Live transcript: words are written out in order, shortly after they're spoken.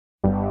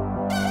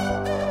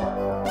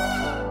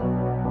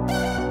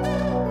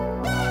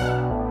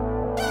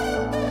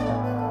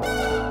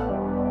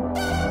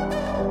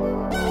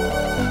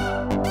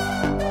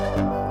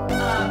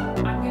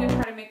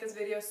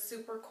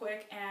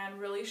quick and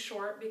really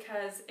short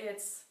because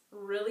it's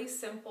really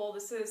simple.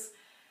 This is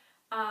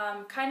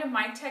kind of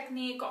my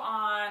technique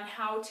on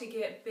how to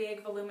get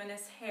big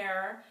voluminous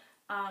hair.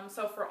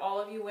 So for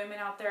all of you women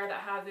out there that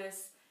have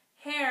this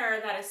hair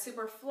that is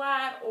super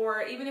flat,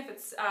 or even if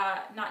it's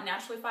not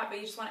naturally flat but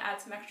you just want to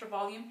add some extra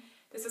volume,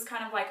 this is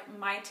kind of like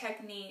my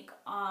technique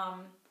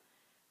on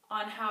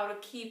how to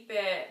keep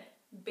it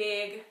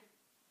big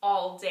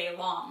all day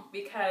long,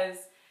 because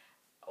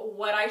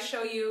what I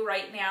show you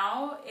right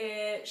now,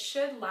 it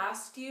should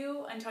last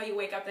you until you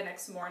wake up the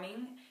next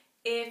morning.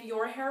 If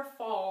your hair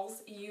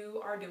falls, you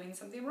are doing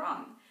something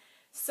wrong.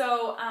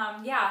 So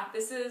yeah,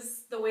 this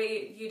is the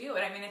way you do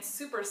it. I mean, it's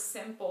super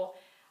simple.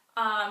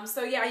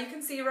 So yeah, you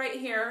can see right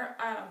here,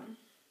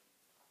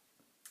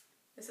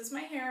 this is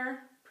my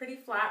hair, pretty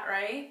flat,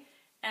 right?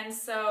 And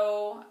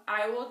so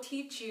I will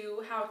teach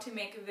you how to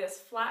make this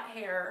flat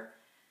hair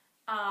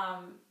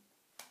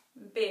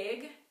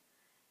big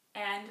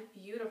and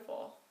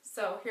beautiful.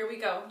 So here we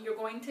go. You're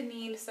going to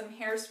need some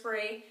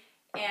hairspray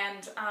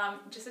and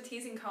just a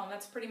teasing comb.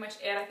 That's pretty much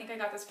it. I think I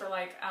got this for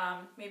like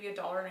maybe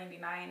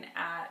 $1.99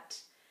 at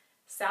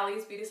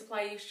Sally's Beauty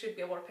Supply. You should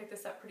be able to pick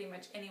this up pretty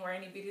much anywhere,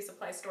 any beauty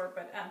supply store.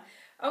 But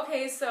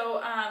okay,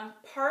 so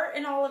part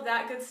and all of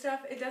that good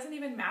stuff, it doesn't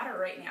even matter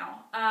right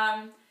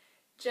now.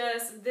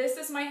 Just, this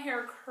is my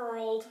hair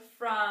curled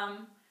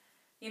from,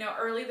 you know,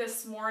 early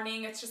this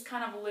morning. It's just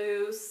kind of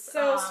loose.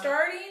 So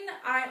starting,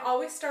 I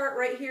always start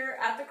right here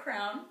at the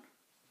crown.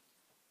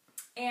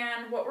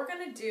 And what we're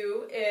going to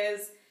do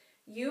is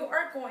you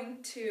are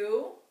going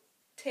to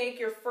take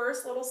your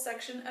first little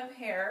section of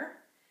hair,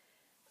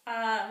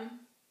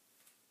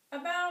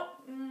 about,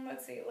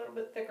 let's see, a little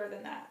bit thicker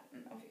than that. I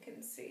don't know if you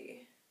can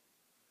see.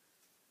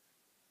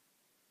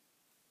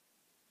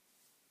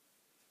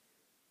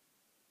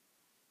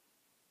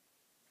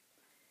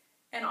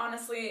 And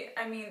honestly,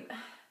 I mean,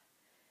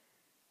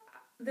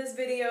 this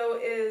video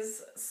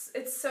is,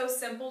 it's so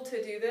simple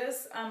to do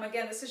this.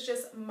 Again, this is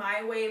just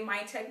my way, my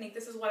technique.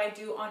 This is what I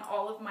do on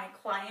all of my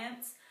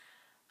clients.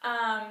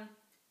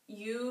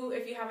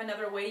 If you have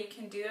another way, you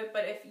can do it.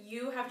 But if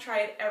you have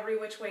tried every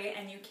which way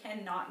and you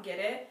cannot get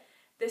it,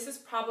 this is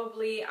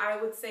probably,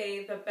 I would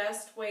say, the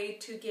best way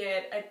to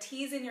get a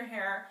tease in your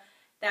hair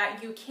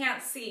that you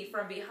can't see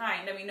from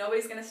behind. I mean,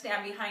 nobody's going to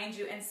stand behind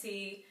you and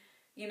see,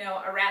 you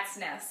know, a rat's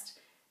nest.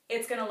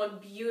 It's going to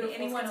look beautiful.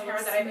 Anyone's hair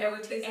that I've ever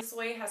teased this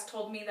way has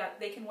told me that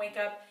they can wake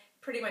up,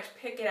 pretty much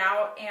pick it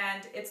out,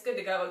 and it's good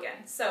to go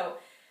again. So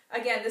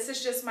again, this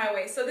is just my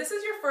way. So this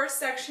is your first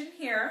section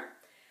here,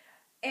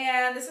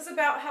 and this is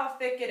about how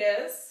thick it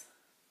is.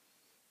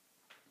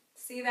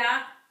 See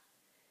that?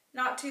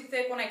 Not too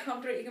thick. When I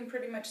comb through it, you can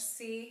pretty much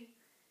see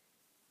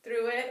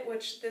through it,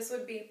 which this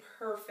would be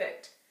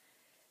perfect.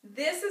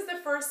 This is the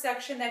first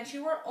section that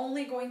you are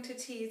only going to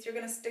tease. You're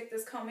going to stick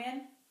this comb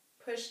in,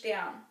 push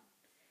down.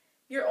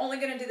 You're only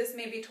going to do this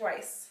maybe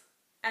twice,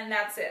 and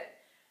that's it.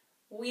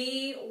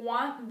 We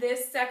want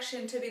this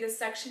section to be the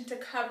section to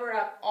cover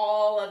up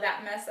all of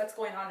that mess that's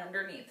going on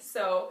underneath.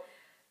 So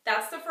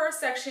that's the first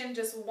section,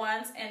 just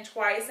once and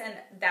twice, and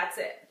that's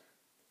it.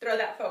 Throw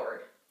that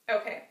forward.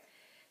 Okay,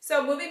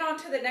 so moving on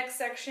to the next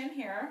section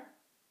here.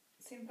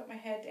 Let's see, put my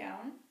head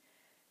down.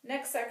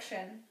 Next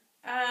section.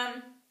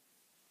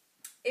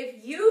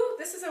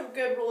 This is a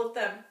good rule of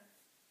thumb.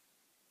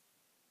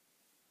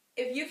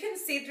 If you can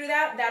see through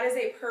that, that is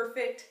a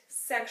perfect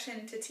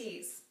section to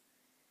tease.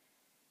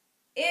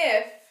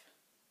 If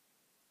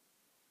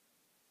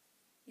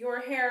your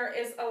hair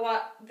is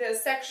the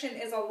section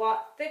is a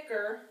lot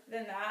thicker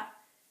than that,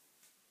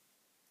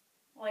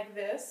 like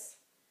this,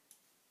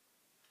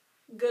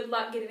 good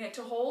luck getting it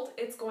to hold.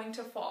 It's going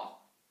to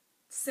fall.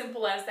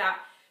 Simple as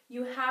that.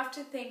 You have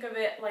to think of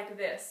it like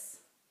this.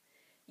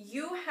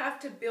 You have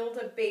to build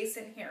a base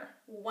in here.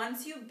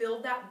 Once you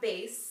build that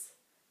base,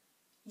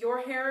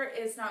 your hair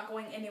is not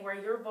going anywhere.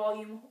 Your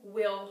volume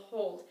will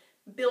hold.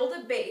 Build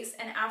a base,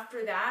 and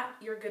after that,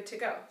 you're good to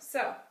go.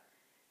 So,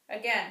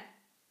 again,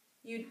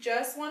 you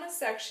just want a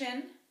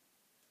section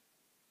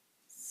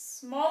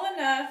small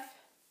enough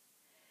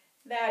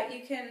that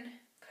you can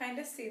kind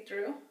of see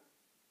through.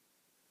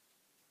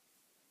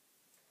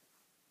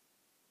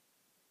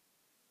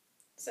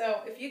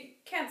 So, if you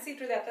can't see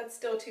through that, that's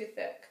still too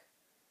thick.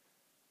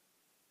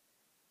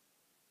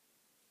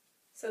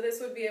 So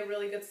this would be a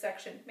really good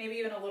section, maybe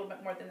even a little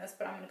bit more than this,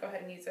 but I'm going to go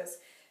ahead and use this.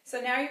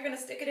 So now you're going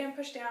to stick it in,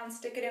 push down,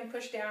 stick it in,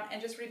 push down,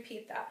 and just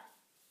repeat that.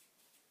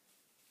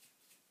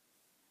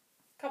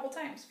 A couple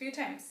times, a few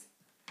times.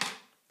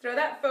 Throw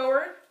that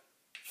forward.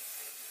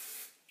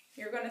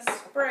 You're going to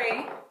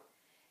spray,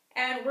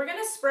 and we're going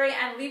to spray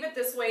and leave it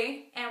this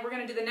way, and we're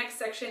going to do the next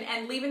section,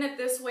 and leaving it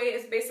this way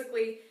is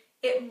basically,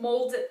 it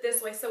molds it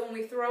this way, so when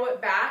we throw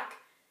it back,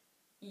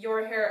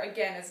 your hair,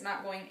 again, is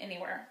not going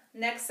anywhere.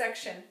 Next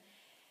section.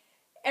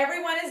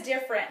 Everyone is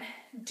different.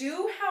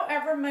 Do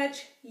however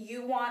much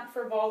you want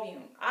for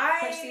volume.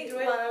 I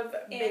love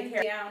big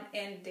hair. Down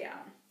and down.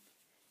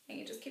 And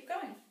you just keep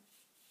going.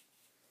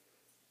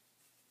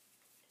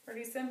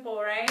 Pretty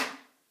simple, right?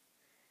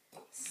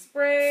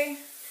 Spray.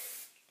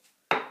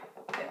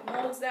 It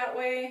molds that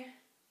way.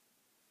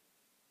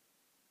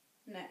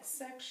 Next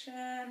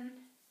section.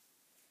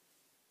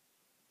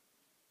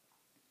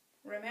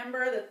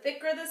 Remember, the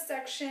thicker the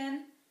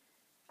section,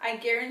 I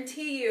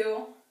guarantee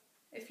you,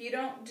 if you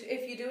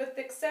do a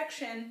thick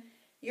section,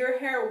 your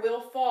hair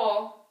will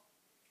fall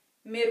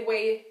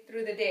midway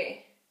through the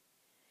day.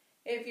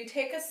 If you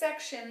take a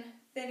section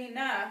thin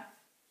enough,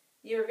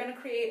 you're going to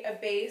create a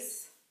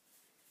base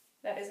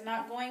that is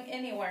not going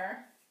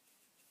anywhere.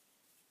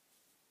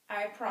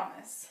 I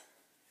promise.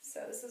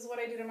 So this is what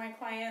I do to my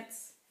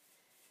clients.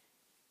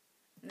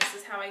 This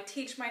is how I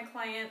teach my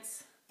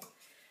clients.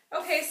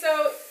 Okay,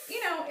 so,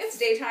 you know, it's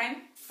daytime.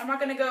 I'm not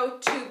going to go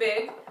too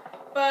big,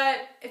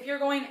 but if you're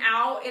going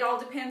out, it all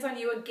depends on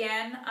you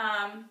again,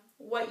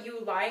 what you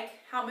like,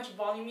 how much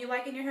volume you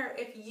like in your hair.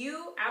 If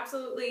you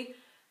absolutely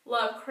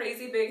love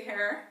crazy big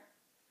hair,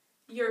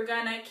 you're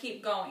going to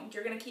keep going.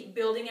 You're going to keep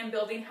building and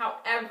building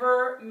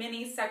however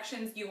many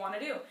sections you want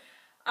to do.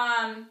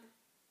 I'm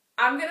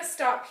going to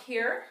stop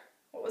here.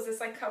 What was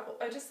this, like couple,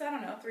 just, I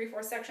don't know,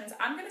 3-4 sections.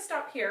 I'm going to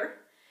stop here,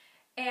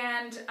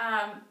 and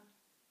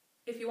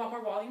if you want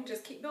more volume,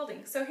 just keep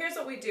building. So here's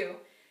what we do.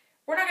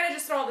 We're not going to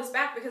just throw all this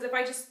back, because if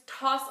I just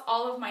toss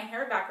all of my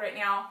hair back right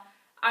now,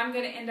 I'm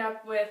going to end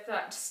up with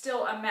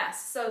still a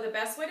mess. So the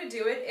best way to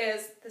do it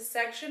is the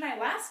section I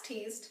last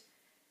teased,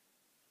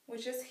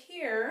 which is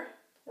here.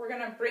 We're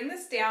going to bring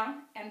this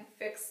down and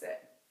fix it.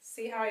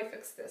 See how I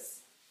fix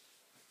this?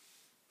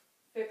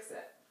 Fix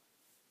it.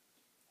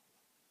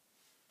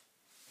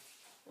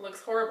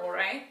 Looks horrible,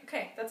 right?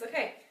 Okay, that's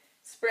okay.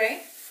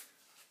 Spray.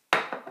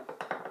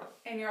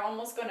 And you're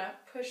almost going to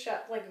push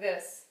up like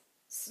this.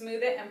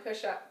 Smooth it and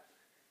push up.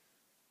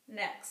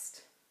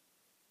 Next.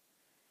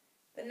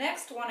 The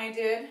next one I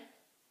did,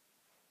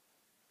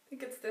 I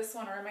think it's this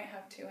one, or I might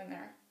have 2 in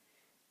there.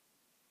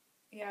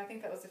 Yeah, I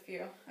think that was a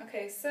few.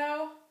 Okay,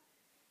 so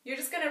you're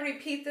just going to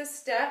repeat this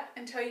step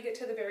until you get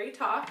to the very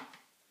top.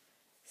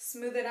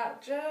 Smooth it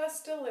out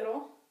just a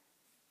little.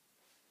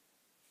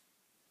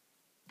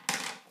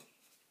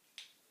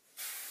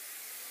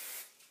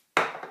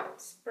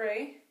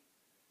 Spray.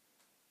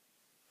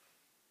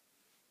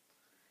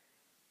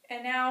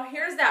 And now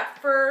here's that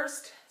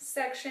first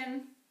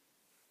section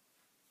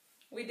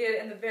we did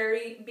in the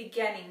very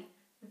beginning.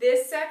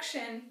 This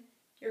section,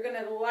 you're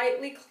going to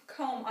lightly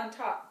comb on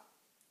top.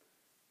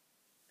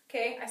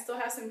 Okay, I still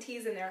have some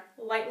teas in there.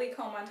 Lightly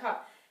comb on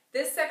top.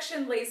 This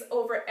section lays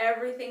over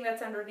everything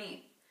that's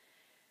underneath.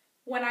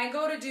 When I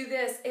go to do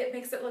this, it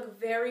makes it look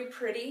very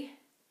pretty,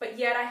 but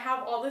yet I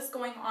have all this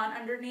going on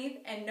underneath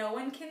and no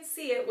one can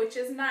see it, which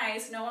is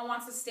nice. No one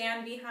wants to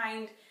stand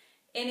behind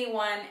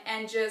anyone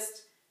and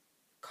just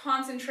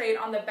concentrate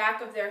on the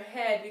back of their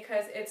head,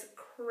 because it's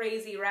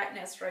crazy rat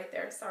nest right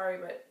there. Sorry,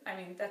 but I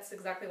mean, that's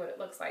exactly what it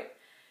looks like.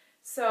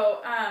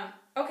 So,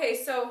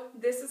 okay, so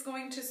this is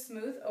going to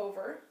smooth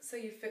over. So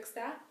you fix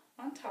that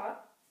on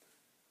top.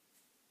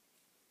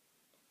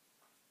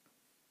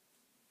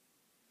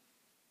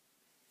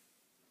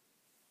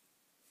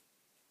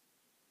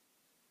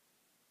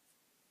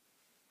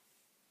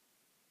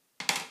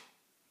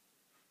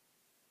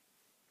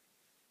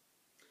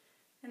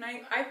 And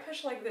I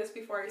push like this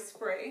before I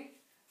spray.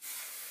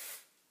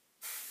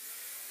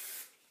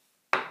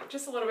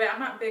 Just a little bit. I'm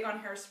not big on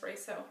hairspray,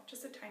 so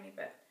just a tiny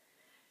bit.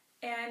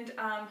 And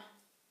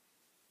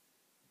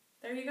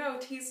there you go,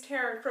 teased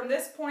hair. From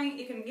this point,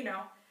 you can, you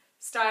know,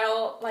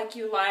 style like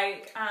you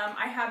like.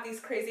 I have these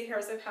crazy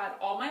hairs I've had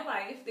all my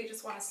life. They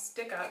just want to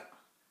stick up.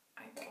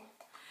 I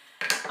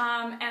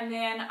will. And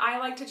then I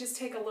like to just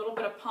take a little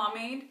bit of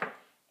pomade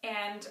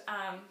and,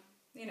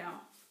 you know,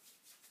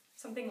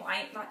 something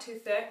light, not too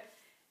thick.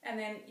 And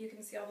then you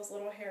can see all those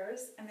little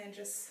hairs, and then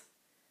just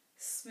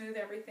smooth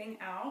everything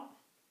out.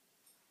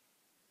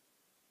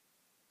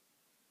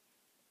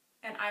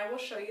 And I will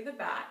show you the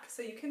back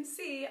so you can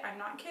see, I'm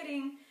not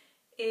kidding,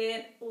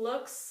 it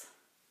looks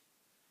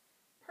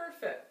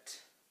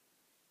perfect.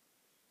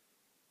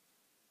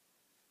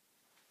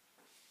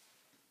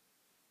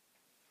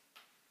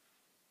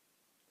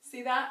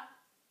 See that?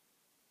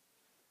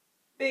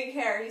 Big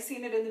hair, you've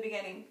seen it in the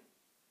beginning.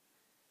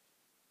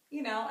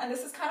 You know, and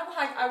this is kind of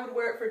like I would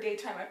wear it for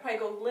daytime. I'd probably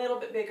go a little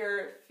bit bigger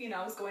if, you know,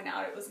 I was going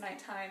out, it was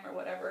nighttime or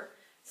whatever.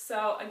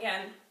 So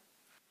again,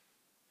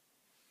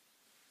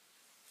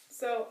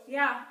 so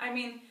yeah, I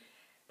mean,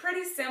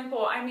 pretty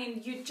simple. I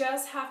mean, you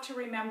just have to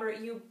remember,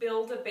 you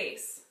build a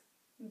base.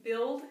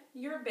 Build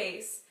your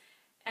base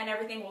and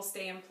everything will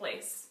stay in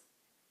place.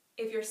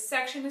 If your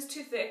section is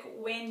too thick,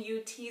 when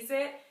you tease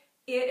it,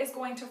 it is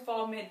going to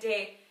fall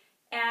midday.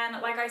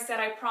 And like I said,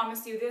 I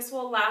promise you, this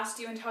will last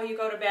you until you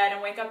go to bed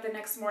and wake up the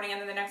next morning,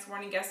 and then the next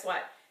morning, guess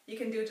what? You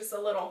can do just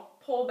a little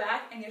pull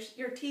back and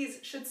your teas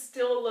should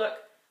still look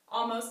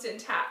almost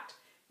intact.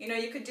 You know,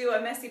 you could do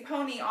a messy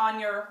pony on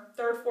your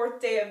 3rd,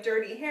 4th day of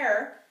dirty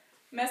hair,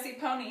 messy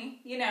pony,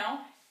 you know,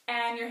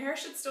 and your hair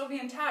should still be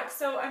intact.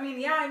 So, I mean,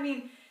 yeah, I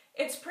mean,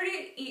 it's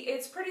pretty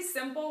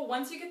simple.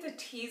 Once you get the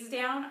teas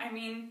down, I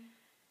mean,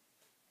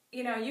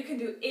 you know, you can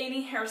do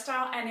any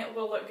hairstyle and it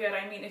will look good.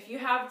 I mean, if you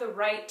have the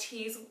right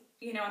teas,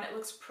 you know, and it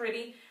looks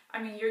pretty.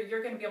 I mean,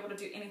 you're going to be able to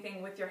do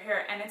anything with your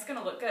hair and it's going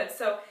to look good.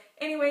 So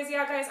anyways,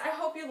 yeah, guys, I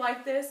hope you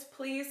like this.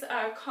 Please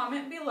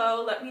comment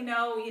below. Let me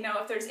know, you know,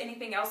 if there's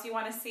anything else you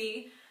want to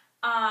see.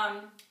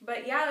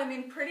 But yeah, I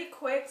mean, pretty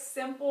quick,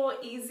 simple,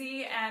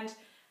 easy, and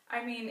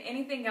I mean,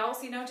 anything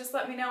else, you know, just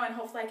let me know and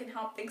hopefully I can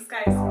help. Thanks,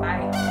 guys.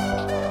 Bye.